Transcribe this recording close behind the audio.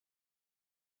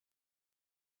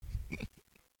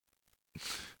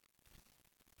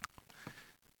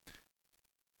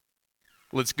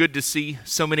Well, it's good to see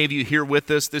so many of you here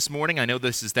with us this morning. I know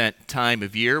this is that time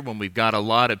of year when we've got a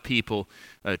lot of people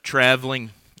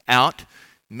traveling out,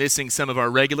 missing some of our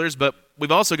regulars, but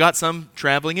we've also got some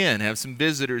traveling in, have some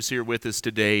visitors here with us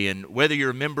today. And whether you're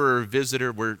a member or a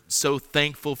visitor, we're so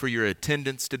thankful for your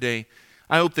attendance today.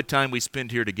 I hope the time we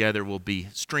spend here together will be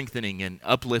strengthening and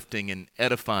uplifting and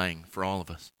edifying for all of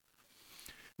us.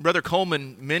 Brother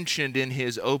Coleman mentioned in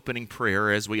his opening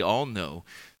prayer, as we all know,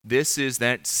 this is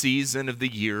that season of the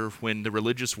year when the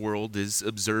religious world is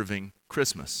observing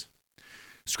Christmas.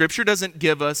 Scripture doesn't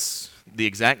give us the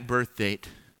exact birth date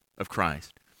of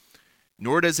Christ,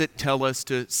 nor does it tell us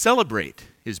to celebrate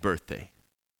his birthday.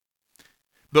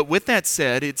 But with that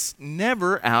said, it's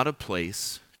never out of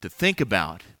place to think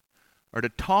about or to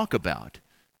talk about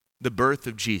the birth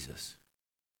of Jesus.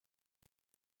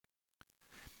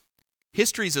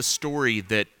 History is a story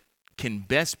that can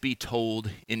best be told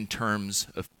in terms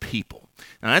of people.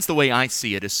 Now, that's the way I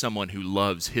see it as someone who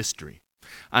loves history.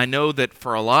 I know that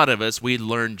for a lot of us, we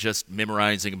learn just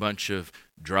memorizing a bunch of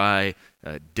dry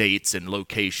dates and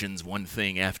locations, one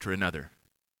thing after another.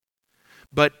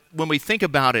 But when we think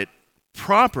about it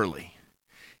properly,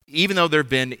 even though there have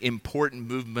been important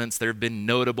movements, there have been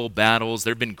notable battles,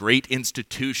 there have been great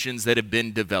institutions that have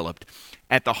been developed,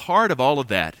 at the heart of all of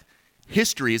that,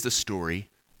 history is the story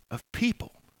of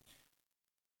people.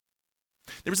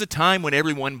 There was a time when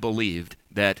everyone believed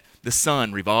that the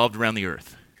sun revolved around the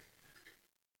earth.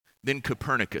 Then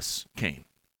Copernicus came.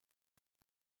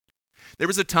 There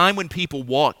was a time when people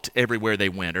walked everywhere they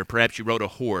went, or perhaps you rode a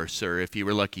horse, or if you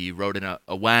were lucky, you rode in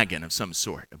a wagon of some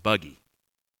sort, a buggy.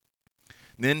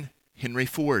 Then Henry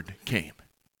Ford came.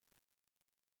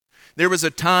 There was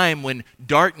a time when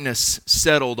darkness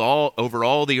settled over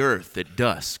all the earth at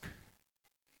dusk.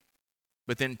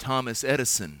 But then Thomas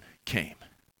Edison came.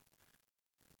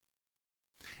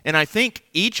 And I think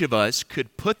each of us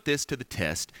could put this to the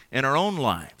test in our own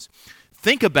lives.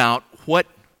 Think about what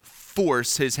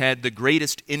force has had the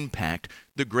greatest impact,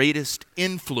 the greatest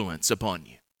influence upon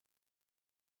you.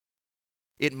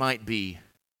 It might be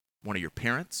one of your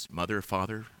parents, mother,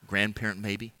 father, grandparent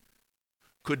maybe.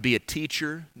 Could be a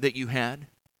teacher that you had.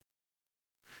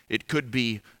 It could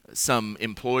be some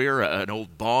employer, an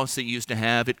old boss that you used to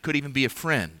have. It could even be a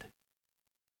friend.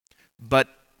 But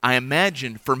I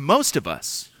imagine for most of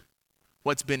us,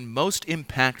 what's been most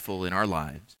impactful in our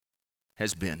lives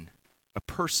has been a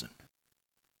person.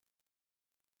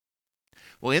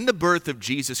 Well, in the birth of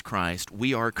Jesus Christ,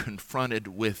 we are confronted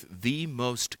with the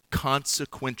most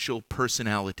consequential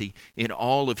personality in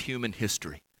all of human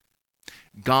history.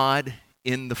 God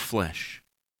in the flesh.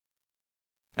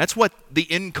 That's what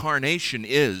the incarnation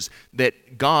is,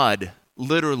 that God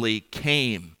literally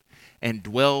came and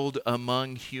dwelled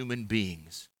among human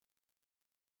beings.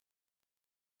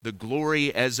 The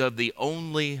glory as of the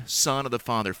only Son of the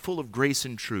Father, full of grace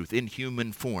and truth in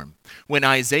human form. When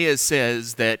Isaiah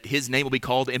says that his name will be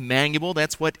called Emmanuel,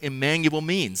 that's what Emmanuel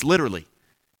means, literally.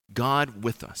 God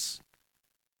with us.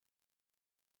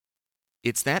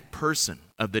 It's that person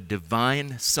of the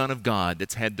divine Son of God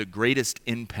that's had the greatest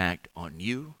impact on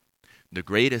you, the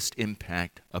greatest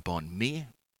impact upon me,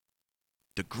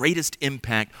 the greatest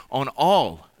impact on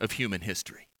all of human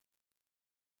history.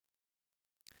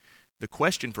 The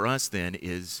question for us then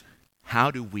is,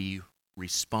 how do we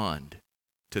respond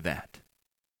to that?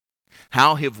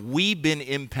 How have we been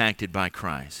impacted by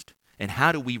Christ? And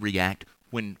how do we react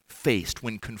when faced,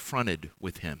 when confronted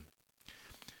with him?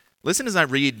 Listen as I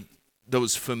read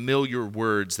those familiar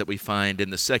words that we find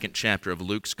in the second chapter of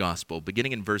Luke's Gospel,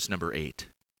 beginning in verse number 8.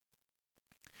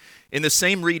 In the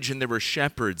same region there were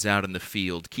shepherds out in the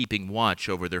field, keeping watch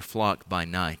over their flock by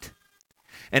night.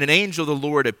 And an angel of the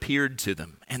Lord appeared to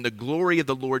them, and the glory of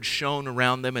the Lord shone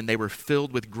around them, and they were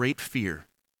filled with great fear.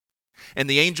 And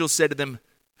the angel said to them,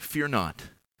 "Fear not,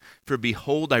 for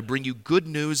behold, I bring you good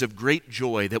news of great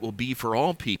joy that will be for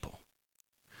all people.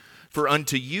 For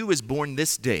unto you is born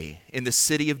this day in the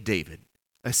city of David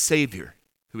a Savior,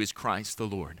 who is Christ the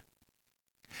Lord.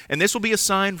 And this will be a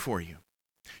sign for you.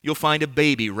 You'll find a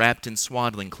baby wrapped in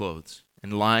swaddling clothes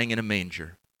and lying in a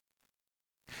manger."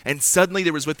 And suddenly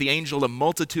there was with the angel a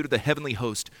multitude of the heavenly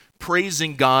host,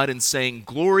 praising God and saying,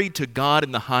 "Glory to God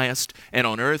in the highest, and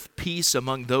on earth peace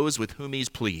among those with whom he's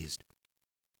pleased."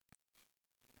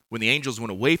 When the angels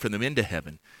went away from them into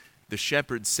heaven, the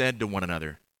shepherds said to one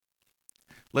another,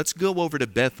 "Let's go over to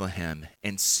Bethlehem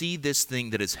and see this thing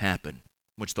that has happened,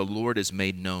 which the Lord has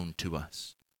made known to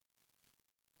us."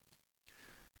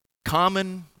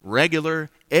 Common, regular,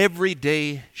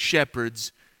 everyday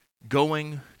shepherds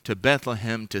going to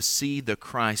Bethlehem to see the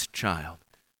Christ child.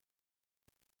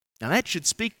 Now that should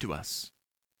speak to us.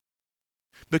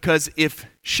 Because if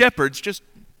shepherds, just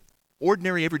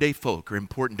ordinary everyday folk, are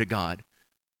important to God,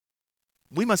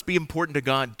 we must be important to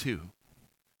God too.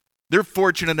 They're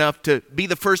fortunate enough to be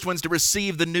the first ones to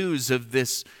receive the news of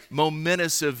this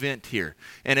momentous event here.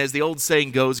 And as the old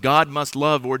saying goes, God must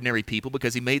love ordinary people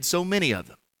because he made so many of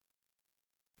them.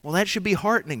 Well, that should be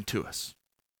heartening to us.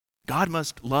 God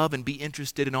must love and be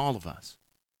interested in all of us.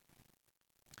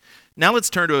 Now let's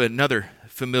turn to another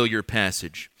familiar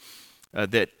passage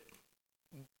that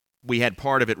we had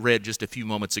part of it read just a few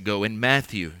moments ago in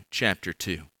Matthew chapter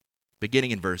 2,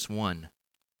 beginning in verse 1.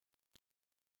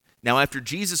 Now after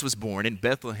Jesus was born in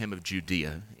Bethlehem of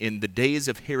Judea, in the days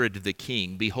of Herod the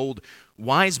king, behold,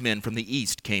 wise men from the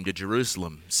east came to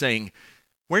Jerusalem, saying,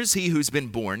 Where's he who's been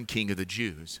born King of the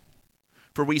Jews?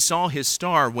 For we saw his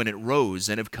star when it rose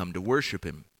and have come to worship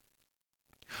him.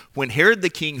 When Herod the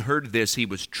king heard this, he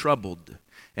was troubled,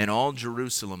 and all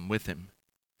Jerusalem with him.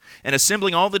 And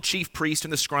assembling all the chief priests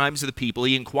and the scribes of the people,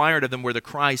 he inquired of them where the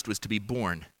Christ was to be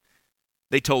born.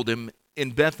 They told him,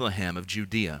 In Bethlehem of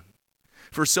Judea.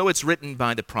 For so it's written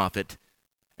by the prophet,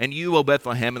 And you, O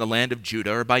Bethlehem, in the land of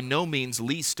Judah, are by no means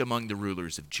least among the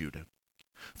rulers of Judah.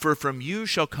 For from you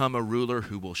shall come a ruler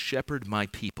who will shepherd my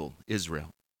people,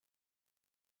 Israel.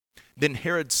 Then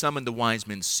Herod summoned the wise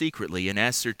men secretly and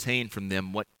ascertained from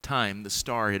them what time the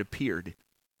star had appeared.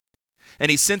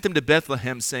 And he sent them to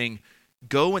Bethlehem, saying,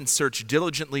 Go and search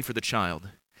diligently for the child,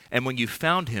 and when you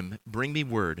found him, bring me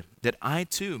word, that I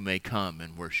too may come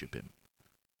and worship him.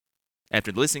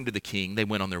 After listening to the king, they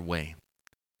went on their way.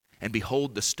 And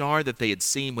behold, the star that they had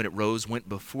seen when it rose went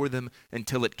before them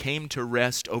until it came to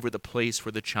rest over the place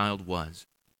where the child was.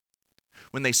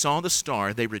 When they saw the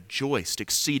star, they rejoiced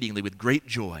exceedingly with great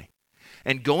joy.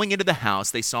 And going into the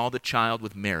house, they saw the child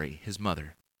with Mary, his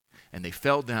mother. And they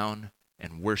fell down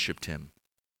and worshipped him.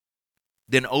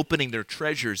 Then opening their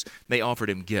treasures, they offered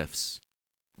him gifts,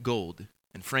 gold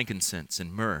and frankincense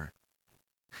and myrrh.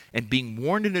 And being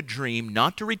warned in a dream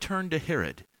not to return to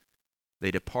Herod,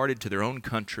 they departed to their own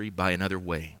country by another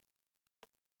way.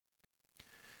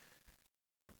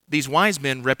 These wise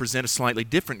men represent a slightly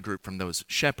different group from those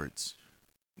shepherds.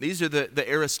 These are the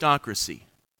aristocracy,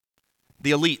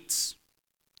 the elites,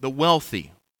 the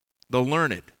wealthy, the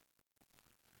learned.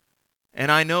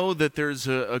 And I know that there's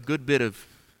a good bit of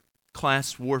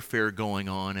class warfare going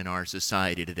on in our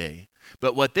society today.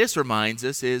 But what this reminds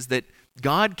us is that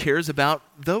God cares about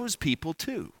those people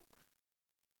too.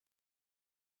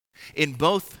 In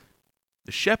both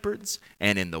the shepherds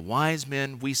and in the wise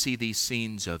men, we see these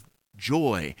scenes of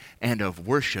joy and of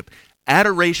worship,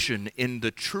 adoration in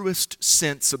the truest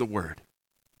sense of the word.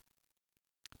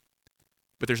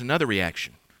 But there's another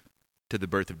reaction to the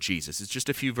birth of Jesus. It's just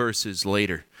a few verses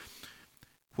later.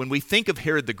 When we think of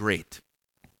Herod the Great,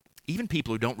 even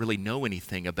people who don't really know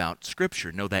anything about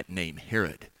Scripture know that name,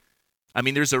 Herod. I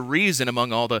mean, there's a reason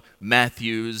among all the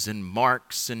Matthews and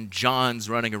Marks and Johns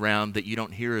running around that you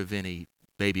don't hear of any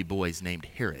baby boys named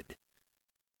Herod.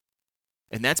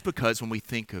 And that's because when we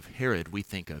think of Herod, we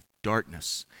think of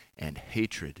darkness and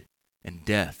hatred and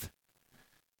death.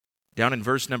 Down in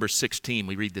verse number 16,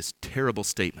 we read this terrible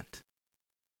statement.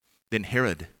 Then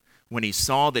Herod, when he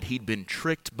saw that he'd been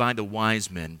tricked by the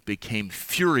wise men, became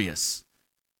furious.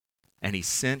 And he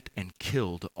sent and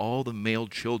killed all the male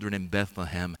children in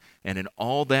Bethlehem and in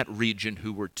all that region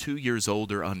who were 2 years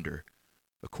old or under,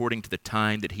 according to the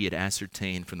time that he had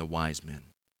ascertained from the wise men.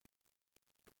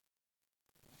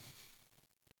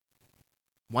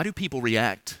 Why do people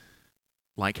react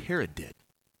like Herod did?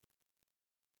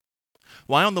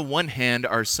 Why on the one hand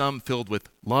are some filled with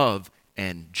love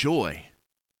and joy,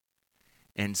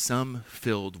 and some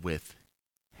filled with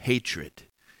hatred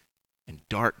and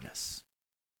darkness?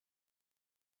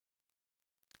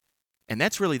 And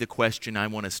that's really the question I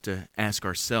want us to ask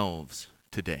ourselves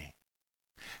today.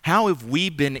 How have we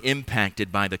been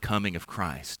impacted by the coming of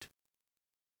Christ?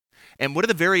 And what are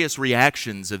the various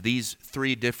reactions of these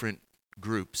three different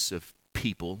groups of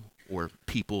people or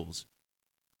peoples?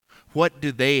 What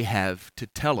do they have to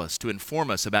tell us, to inform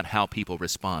us about how people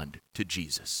respond to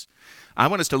Jesus? I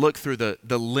want us to look through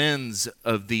the lens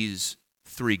of these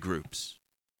three groups.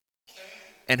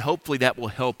 And hopefully that will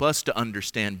help us to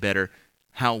understand better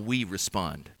how we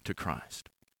respond to Christ.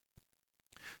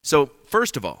 So,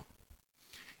 first of all,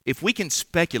 if we can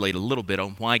speculate a little bit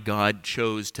on why God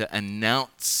chose to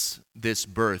announce this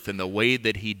birth in the way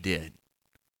that he did,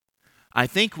 I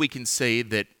think we can say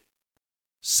that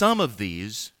some of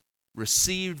these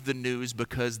received the news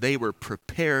because they were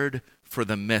prepared for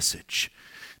the message.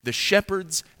 The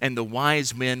shepherds and the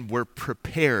wise men were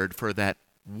prepared for that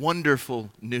wonderful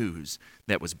news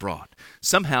that was brought.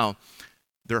 Somehow,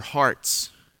 their hearts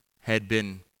had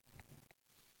been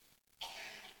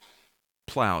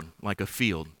plowed like a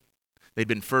field. They'd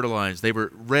been fertilized. They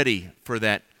were ready for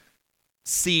that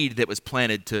seed that was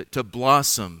planted to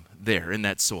blossom there in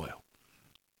that soil.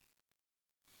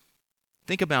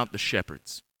 Think about the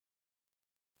shepherds.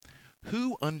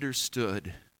 Who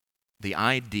understood the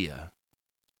idea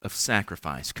of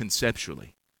sacrifice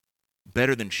conceptually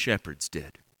better than shepherds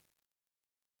did?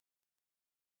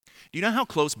 Do you know how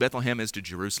close Bethlehem is to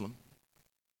Jerusalem?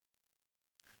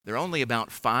 They're only about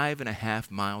 5.5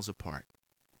 miles apart.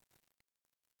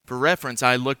 For reference,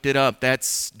 I looked it up.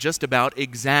 That's just about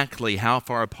exactly how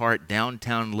far apart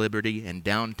downtown Liberty and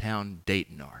downtown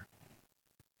Dayton are.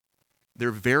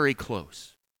 They're very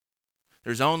close.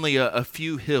 There's only a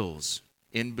few hills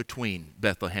in between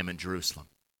Bethlehem and Jerusalem.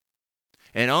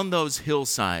 And on those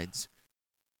hillsides,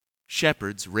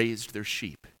 shepherds raised their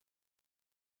sheep.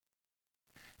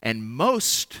 And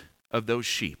most of those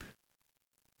sheep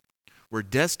were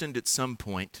destined at some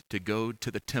point to go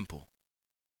to the temple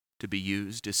to be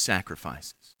used as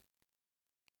sacrifices.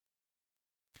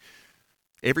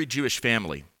 Every Jewish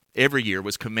family every year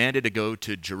was commanded to go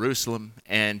to Jerusalem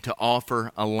and to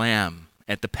offer a lamb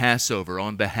at the Passover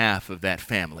on behalf of that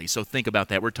family. So think about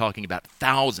that. We're talking about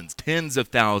thousands, tens of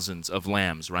thousands of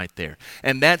lambs right there.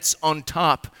 And that's on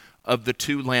top of the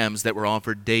 2 lambs that were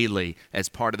offered daily as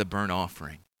part of the burnt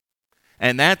offering.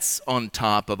 And that's on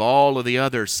top of all of the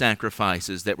other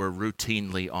sacrifices that were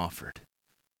routinely offered.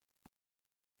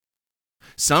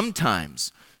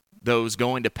 Sometimes those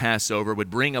going to Passover would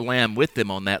bring a lamb with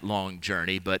them on that long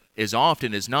journey, but as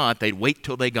often as not, they'd wait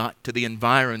till they got to the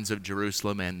environs of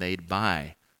Jerusalem and they'd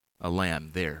buy a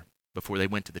lamb there before they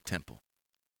went to the temple.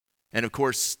 And of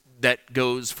course, that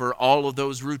goes for all of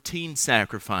those routine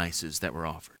sacrifices that were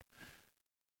offered.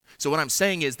 So what I'm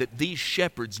saying is that these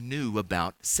shepherds knew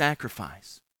about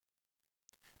sacrifice.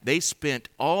 They spent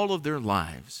all of their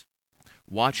lives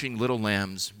watching little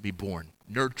lambs be born,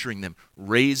 nurturing them,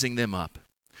 raising them up,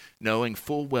 knowing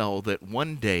full well that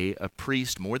one day a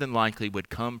priest more than likely would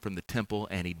come from the temple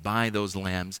and he'd buy those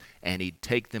lambs and he'd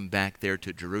take them back there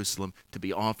to Jerusalem to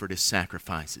be offered as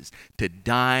sacrifices, to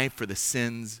die for the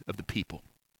sins of the people.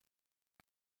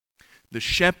 The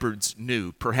shepherds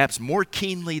knew, perhaps more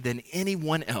keenly than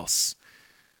anyone else,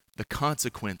 the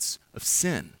consequence of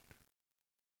sin,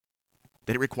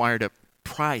 that it required a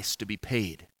price to be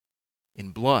paid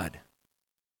in blood,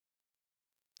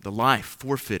 the life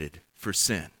forfeited for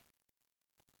sin.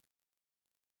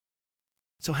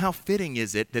 So how fitting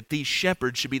is it that these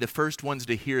shepherds should be the first ones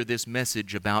to hear this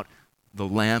message about the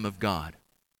Lamb of God,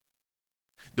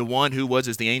 the one who was,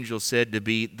 as the angel said, to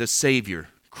be the Savior,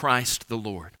 Christ the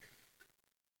Lord.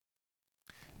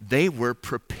 They were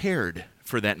prepared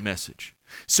for that message.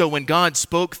 So when God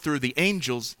spoke through the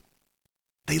angels,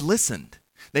 they listened.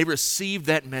 They received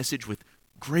that message with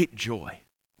great joy.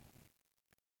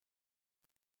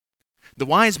 The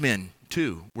wise men,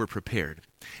 too, were prepared.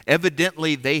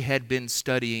 Evidently, they had been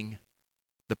studying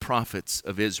the prophets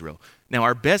of Israel. Now,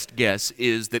 our best guess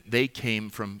is that they came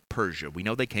from Persia. We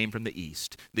know they came from the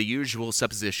east. The usual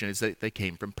supposition is that they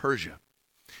came from Persia.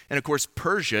 And of course,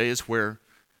 Persia is where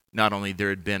not only there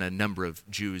had been a number of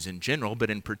Jews in general, but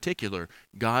in particular,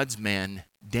 God's man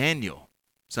Daniel,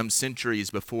 some centuries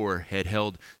before, had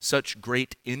held such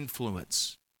great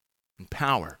influence and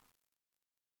power.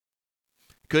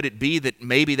 Could it be that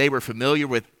maybe they were familiar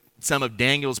with some of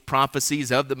Daniel's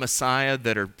prophecies of the Messiah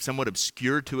that are somewhat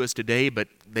obscure to us today, but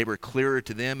they were clearer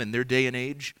to them in their day and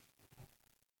age?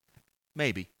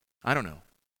 Maybe. I don't know.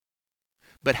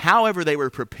 But however they were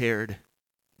prepared,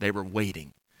 they were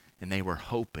waiting and they were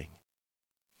hoping.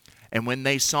 And when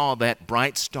they saw that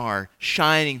bright star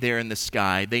shining there in the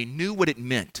sky, they knew what it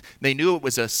meant. They knew it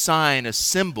was a sign, a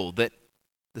symbol that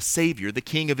the Savior, the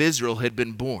King of Israel, had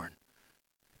been born.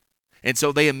 And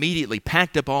so they immediately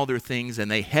packed up all their things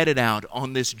and they headed out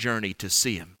on this journey to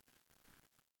see him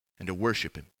and to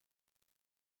worship him.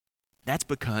 That's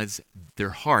because their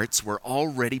hearts were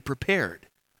already prepared.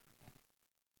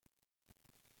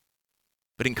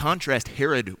 But in contrast,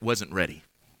 Herod wasn't ready.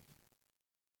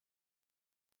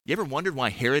 You ever wondered why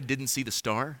Herod didn't see the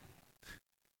star?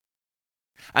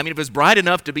 I mean, if it was bright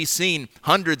enough to be seen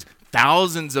hundreds,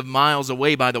 thousands of miles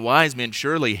away by the wise men,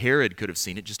 surely Herod could have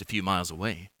seen it just a few miles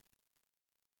away.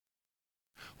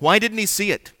 Why didn't he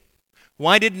see it?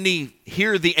 Why didn't he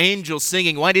hear the angels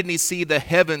singing? Why didn't he see the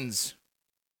heavens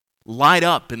light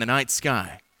up in the night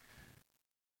sky?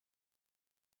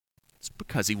 It's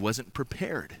because he wasn't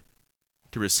prepared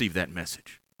to receive that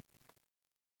message.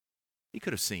 He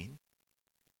could have seen.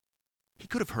 He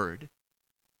could have heard.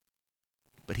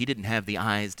 But he didn't have the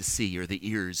eyes to see or the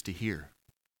ears to hear.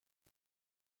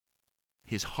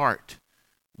 His heart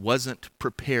wasn't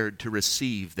prepared to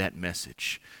receive that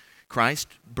message.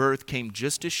 Christ's birth came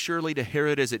just as surely to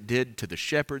Herod as it did to the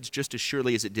shepherds, just as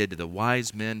surely as it did to the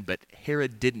wise men, but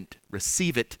Herod didn't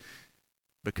receive it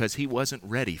because he wasn't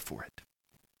ready for it.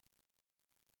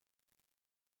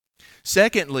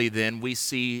 Secondly, then, we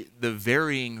see the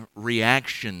varying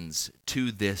reactions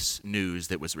to this news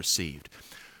that was received.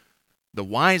 The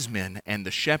wise men and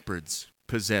the shepherds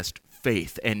possessed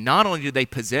faith, and not only did they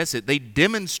possess it, they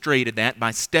demonstrated that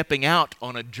by stepping out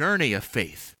on a journey of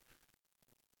faith.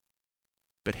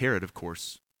 But Herod, of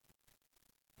course,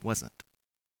 wasn't.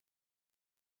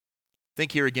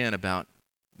 Think here again about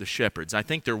the shepherds. I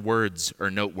think their words are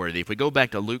noteworthy. If we go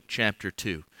back to Luke chapter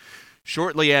 2,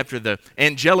 shortly after the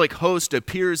angelic host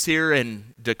appears here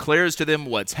and declares to them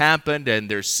what's happened, and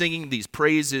they're singing these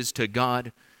praises to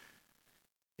God,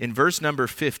 in verse number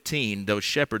 15, those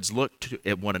shepherds look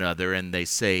at one another and they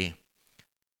say,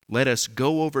 "Let us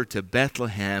go over to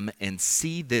Bethlehem and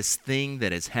see this thing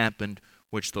that has happened,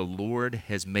 which the Lord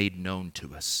has made known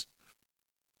to us."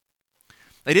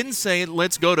 They didn't say,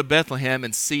 "Let's go to Bethlehem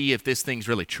and see if this thing's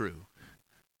really true."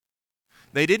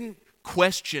 They didn't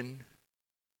question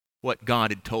what God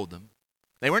had told them.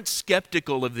 They weren't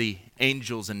skeptical of the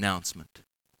angel's announcement.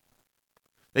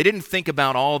 They didn't think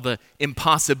about all the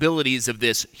impossibilities of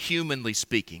this, humanly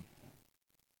speaking.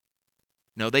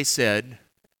 No, they said,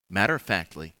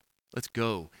 matter-of-factly, let's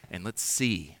go and let's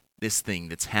see this thing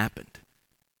that's happened.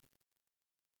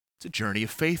 It's a journey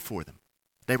of faith for them.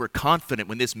 They were confident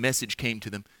when this message came to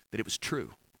them that it was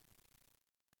true.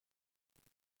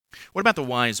 What about the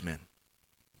wise men?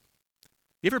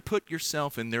 You ever put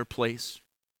yourself in their place?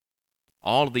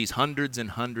 All of these hundreds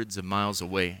and hundreds of miles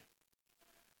away.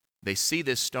 They see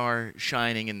this star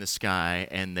shining in the sky,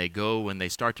 and they go and they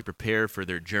start to prepare for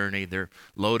their journey. They're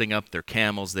loading up their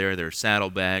camels there. Their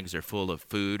saddlebags are full of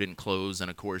food and clothes,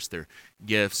 and of course their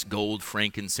gifts, gold,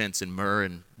 frankincense, and myrrh.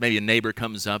 And maybe a neighbor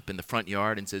comes up in the front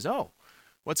yard and says, "Oh,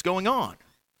 what's going on?"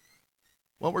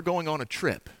 "Well, we're going on a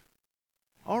trip."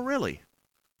 "Oh, really?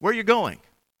 Where are you going?"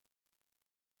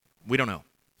 "We don't know."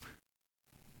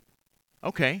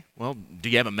 "Okay, well, do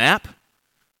you have a map?"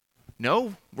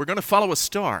 "No, we're going to follow a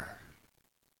star."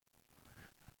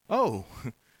 "Oh,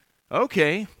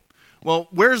 okay. Well,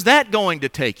 where's that going to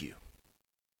take you?"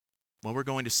 "Well, we're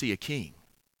going to see a king."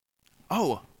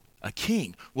 "Oh, a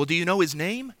king. Well, do you know his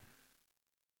name?"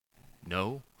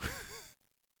 "No."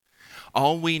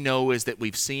 All we know is that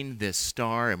we've seen this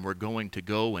star and we're going to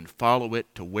go and follow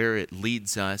it to where it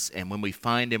leads us, and when we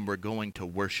find him, we're going to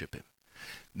worship him.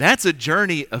 That's a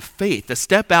journey of faith, a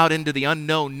step out into the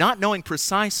unknown, not knowing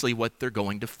precisely what they're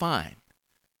going to find.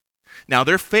 Now,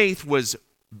 their faith was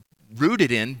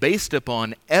rooted in, based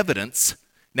upon evidence.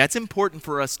 That's important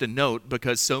for us to note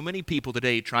because so many people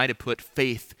today try to put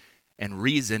faith and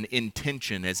reason in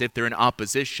tension as if they're in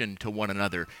opposition to one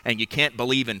another, and you can't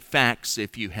believe in facts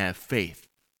if you have faith.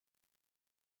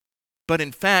 But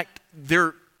in fact,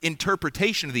 their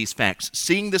interpretation of these facts,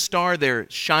 seeing the star there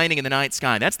shining in the night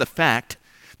sky, that's the fact.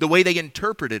 The way they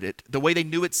interpreted it, the way they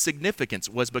knew its significance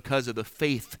was because of the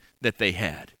faith that they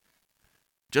had.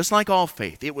 Just like all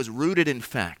faith, it was rooted in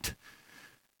fact.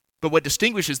 But what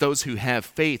distinguishes those who have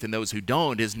faith and those who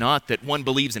don't is not that one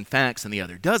believes in facts and the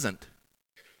other doesn't.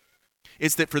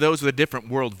 It's that for those with a different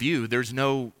worldview, there's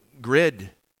no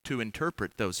grid to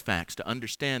interpret those facts, to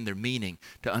understand their meaning,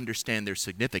 to understand their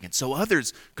significance. So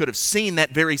others could have seen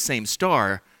that very same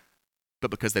star,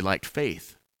 but because they lacked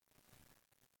faith,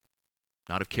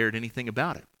 not have cared anything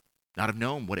about it, not have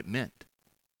known what it meant.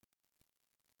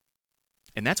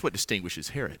 And that's what distinguishes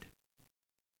Herod.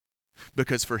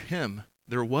 Because for him,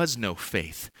 there was no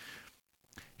faith.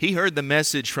 He heard the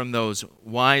message from those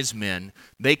wise men.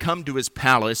 They come to his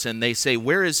palace and they say,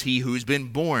 "Where is he who's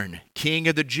been born, King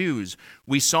of the Jews?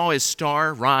 We saw his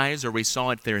star rise, or we saw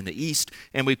it there in the east,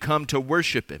 and we've come to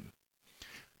worship him."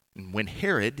 And when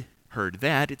Herod heard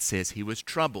that, it says he was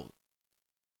troubled.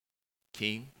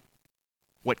 King?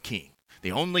 What king?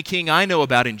 The only king I know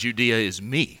about in Judea is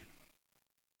me.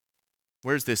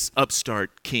 Where's this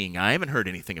upstart king? I haven't heard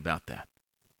anything about that.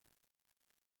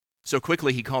 So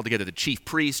quickly he called together the chief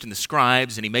priest and the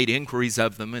scribes, and he made inquiries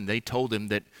of them, and they told him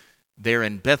that there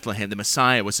in Bethlehem the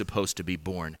Messiah was supposed to be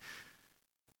born.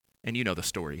 And you know the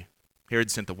story.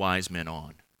 Herod sent the wise men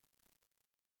on.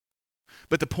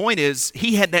 But the point is,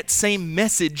 he had that same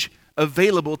message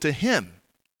available to him.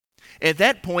 At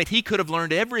that point, he could have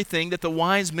learned everything that the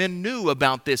wise men knew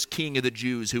about this King of the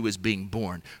Jews who was being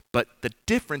born. But the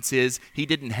difference is he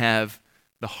didn't have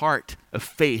the heart of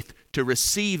faith to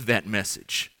receive that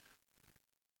message.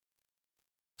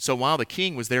 So while the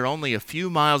king was there only a few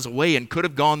miles away and could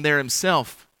have gone there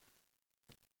himself,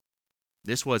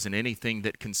 This wasn't anything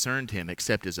that concerned him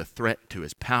except as a threat to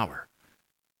his power.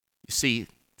 You see,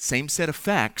 same set of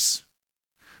facts,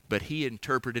 but he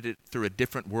interpreted it through a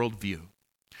different worldview,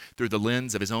 through the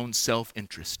lens of his own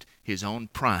self-interest, his own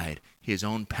pride, his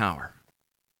own power.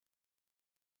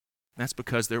 That's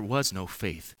because there was no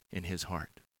faith in his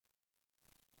heart.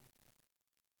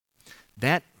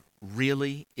 That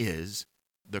really is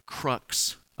the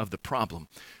crux of the problem,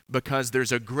 because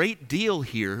there's a great deal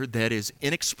here that is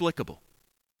inexplicable.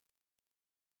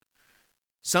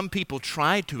 Some people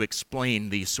try to explain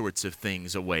these sorts of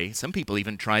things away. Some people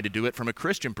even try to do it from a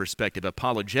Christian perspective,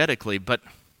 apologetically, but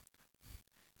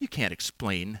you can't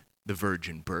explain the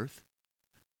virgin birth.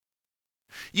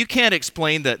 You can't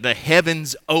explain the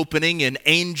heavens opening and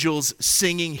angels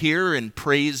singing here in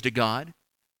praise to God.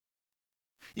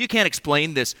 You can't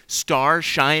explain this star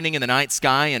shining in the night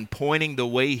sky and pointing the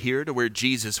way here to where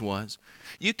Jesus was.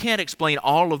 You can't explain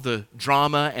all of the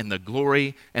drama and the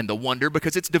glory and the wonder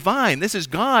because it's divine. This is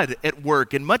God at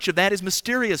work, and much of that is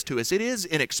mysterious to us. It is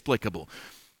inexplicable.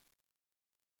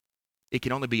 It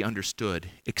can only be understood,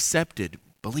 accepted,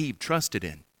 believed, trusted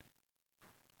in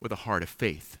with a heart of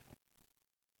faith.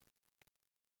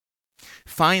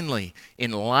 Finally,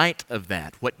 in light of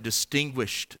that, what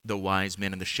distinguished the wise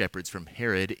men and the shepherds from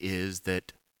Herod is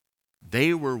that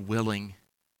they were willing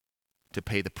to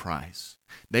pay the price.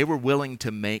 They were willing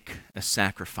to make a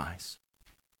sacrifice.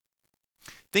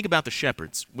 Think about the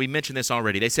shepherds. We mentioned this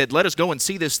already. They said, "Let us go and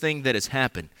see this thing that has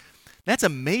happened." That's a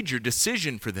major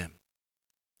decision for them,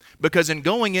 because in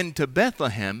going into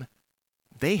Bethlehem,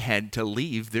 they had to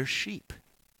leave their sheep.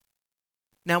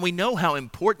 Now, we know how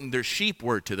important their sheep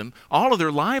were to them. All of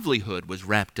their livelihood was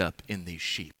wrapped up in these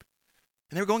sheep.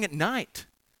 And they were going at night.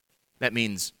 That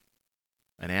means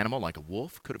an animal like a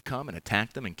wolf could have come and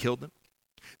attacked them and killed them.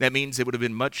 That means it would have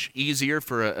been much easier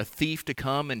for a thief to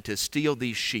come and to steal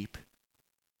these sheep.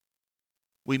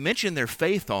 We mentioned their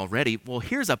faith already. Well,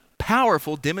 here's a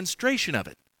powerful demonstration of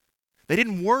it. They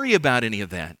didn't worry about any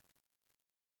of that.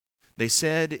 They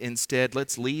said instead,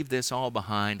 let's leave this all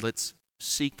behind. Let's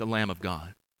seek the Lamb of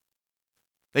God.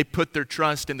 They put their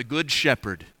trust in the Good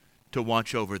Shepherd to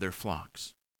watch over their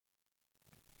flocks.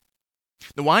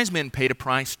 The wise men paid a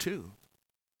price too.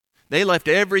 They left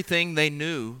everything they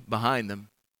knew behind them,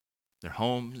 their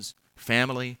homes,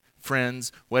 family,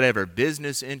 friends, whatever,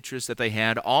 business interests that they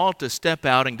had, all to step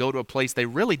out and go to a place they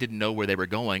really didn't know where they were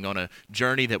going, on a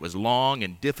journey that was long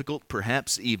and difficult,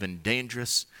 perhaps even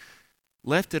dangerous.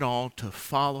 Left it all to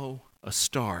follow a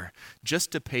star,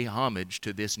 just to pay homage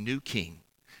to this new king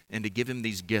and to give him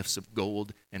these gifts of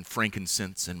gold and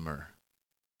frankincense and myrrh.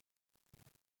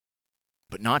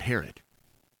 But not Herod.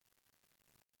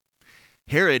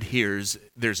 Herod hears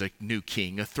there's a new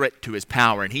king, a threat to his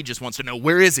power, and he just wants to know,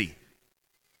 where is he?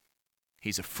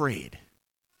 He's afraid.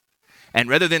 And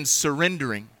rather than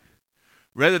surrendering,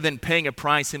 rather than paying a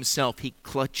price himself, he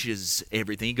clutches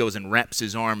everything. He goes and wraps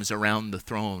his arms around the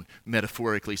throne,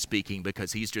 metaphorically speaking,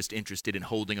 because he's just interested in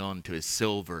holding on to his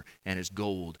silver and his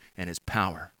gold and his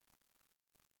power.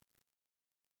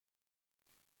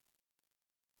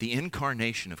 The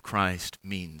incarnation of Christ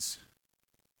means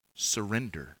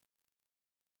surrender.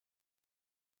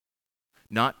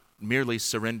 Not merely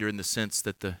surrender in the sense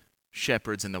that the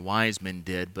shepherds and the wise men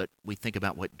did, but we think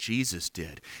about what Jesus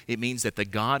did. It means that the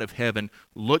God of heaven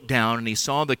looked down and he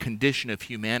saw the condition of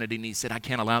humanity and he said, I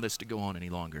can't allow this to go on any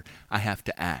longer. I have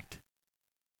to act.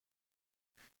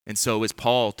 And so as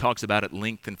Paul talks about at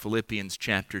length in Philippians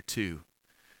chapter 2,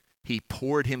 he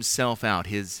poured himself out,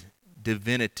 his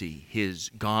divinity, his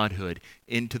godhood,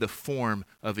 into the form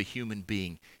of a human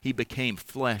being. He became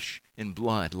flesh and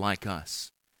blood like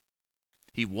us.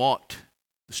 He walked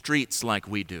the streets like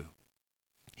we do.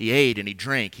 He ate and he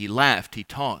drank, he laughed, he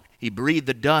talked, he breathed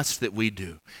the dust that we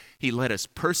do. He let us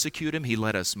persecute him, he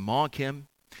let us mock him,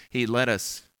 he let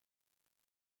us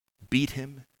beat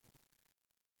him,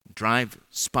 drive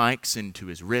spikes into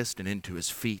his wrist and into his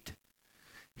feet.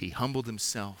 He humbled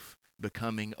himself,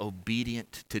 becoming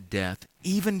obedient to death,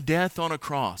 even death on a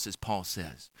cross, as Paul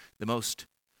says. The most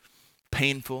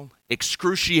painful,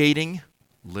 excruciating,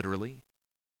 literally,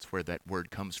 that's where that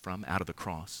word comes from, out of the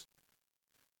cross.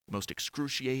 Most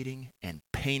excruciating and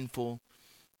painful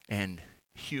and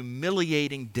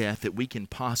humiliating death that we can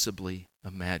possibly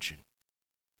imagine.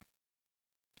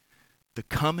 The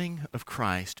coming of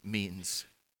Christ means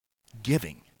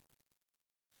giving.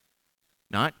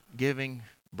 Not giving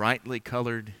brightly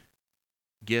colored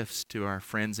gifts to our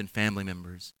friends and family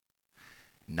members.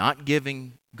 Not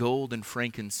giving gold and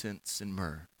frankincense and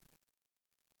myrrh.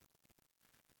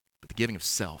 But the giving of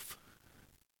self.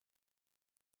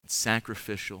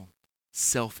 Sacrificial,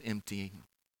 self-emptying,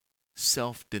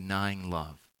 self-denying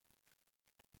love.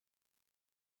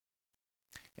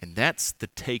 And that's the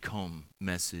take-home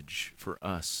message for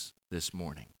us this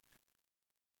morning.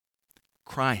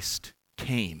 Christ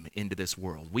came into this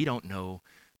world. We don't know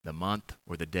the month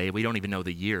or the day. We don't even know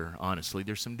the year, honestly.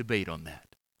 There's some debate on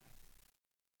that.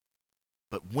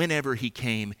 But whenever he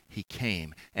came,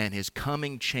 and his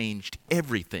coming changed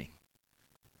everything.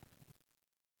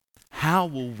 How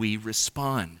will we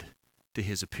respond to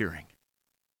his appearing?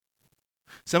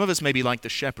 Some of us may be like the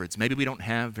shepherds. Maybe we don't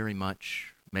have very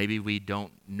much. Maybe we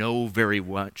don't know very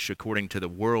much according to the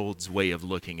world's way of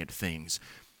looking at things.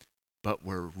 But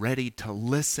we're ready to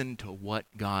listen to what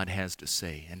God has to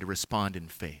say and to respond in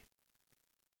faith.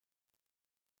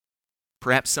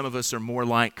 Perhaps some of us are more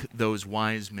like those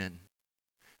wise men.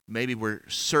 Maybe we're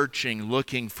searching,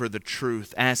 looking for the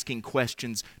truth, asking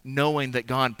questions, knowing that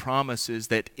God promises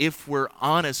that if we're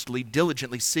honestly,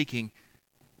 diligently seeking,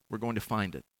 we're going to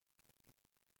find it.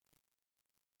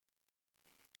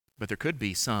 But there could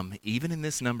be some, even in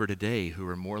this number today, who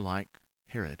are more like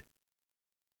Herod,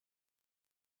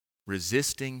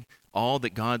 resisting all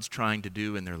that God's trying to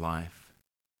do in their life,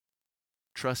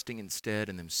 trusting instead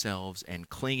in themselves and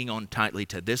clinging on tightly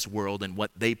to this world and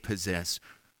what they possess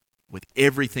with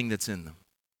everything that's in them.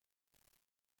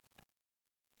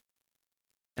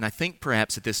 And I think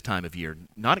perhaps at this time of year,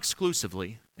 not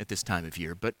exclusively at this time of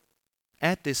year, but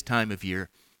at this time of year,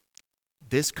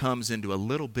 this comes into a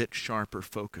little bit sharper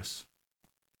focus.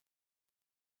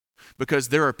 Because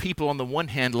there are people on the one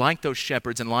hand, like those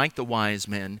shepherds and like the wise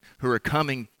men, who are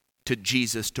coming to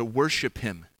Jesus to worship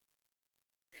him.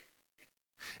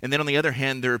 And then on the other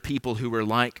hand, there are people who are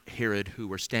like Herod,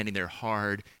 who are standing there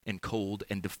hard and cold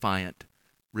and defiant,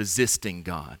 resisting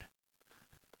God.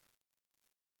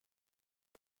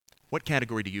 What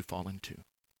category do you fall into?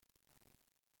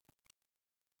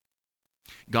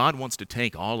 God wants to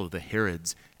take all of the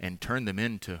Herods and turn them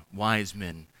into wise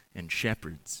men and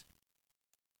shepherds.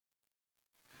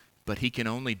 But he can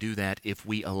only do that if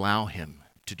we allow him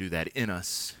to do that in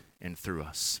us and through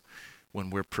us. When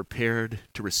we're prepared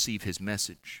to receive his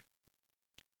message,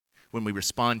 when we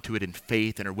respond to it in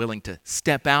faith and are willing to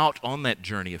step out on that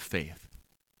journey of faith,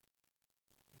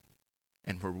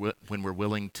 and when we're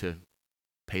willing to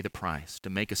pay the price, to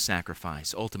make a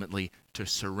sacrifice, ultimately to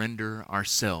surrender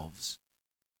ourselves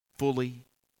fully,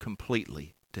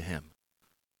 completely to him.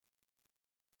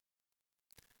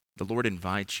 The Lord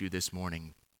invites you this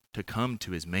morning to come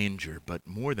to his manger, but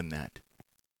more than that,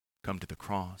 come to the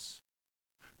cross.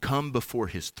 Come before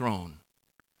his throne.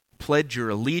 Pledge your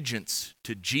allegiance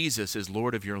to Jesus as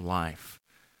Lord of your life,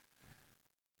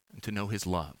 and to know his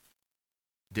love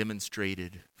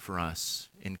demonstrated for us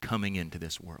in coming into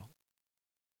this world.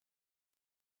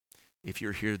 If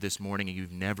you're here this morning and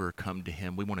you've never come to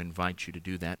him, we want to invite you to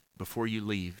do that before you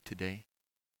leave today.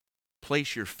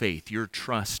 Place your faith, your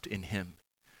trust in him.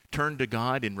 Turn to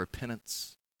God in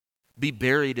repentance. Be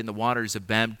buried in the waters of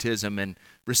baptism and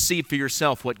receive for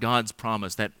yourself what God's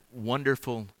promised, that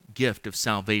wonderful gift of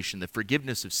salvation, the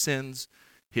forgiveness of sins,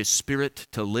 his Spirit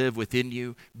to live within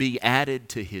you, be added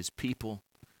to his people.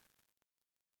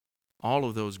 All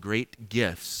of those great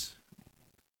gifts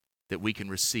that we can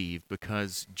receive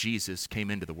because Jesus came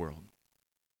into the world.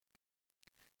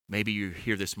 Maybe you're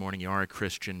here this morning, you are a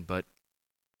Christian, but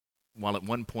while at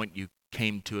one point you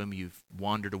came to him, you've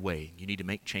wandered away. You need to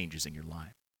make changes in your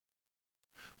life.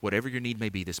 Whatever your need may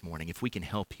be this morning, if we can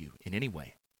help you in any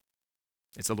way,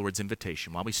 it's the Lord's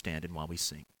invitation while we stand and while we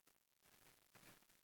sing.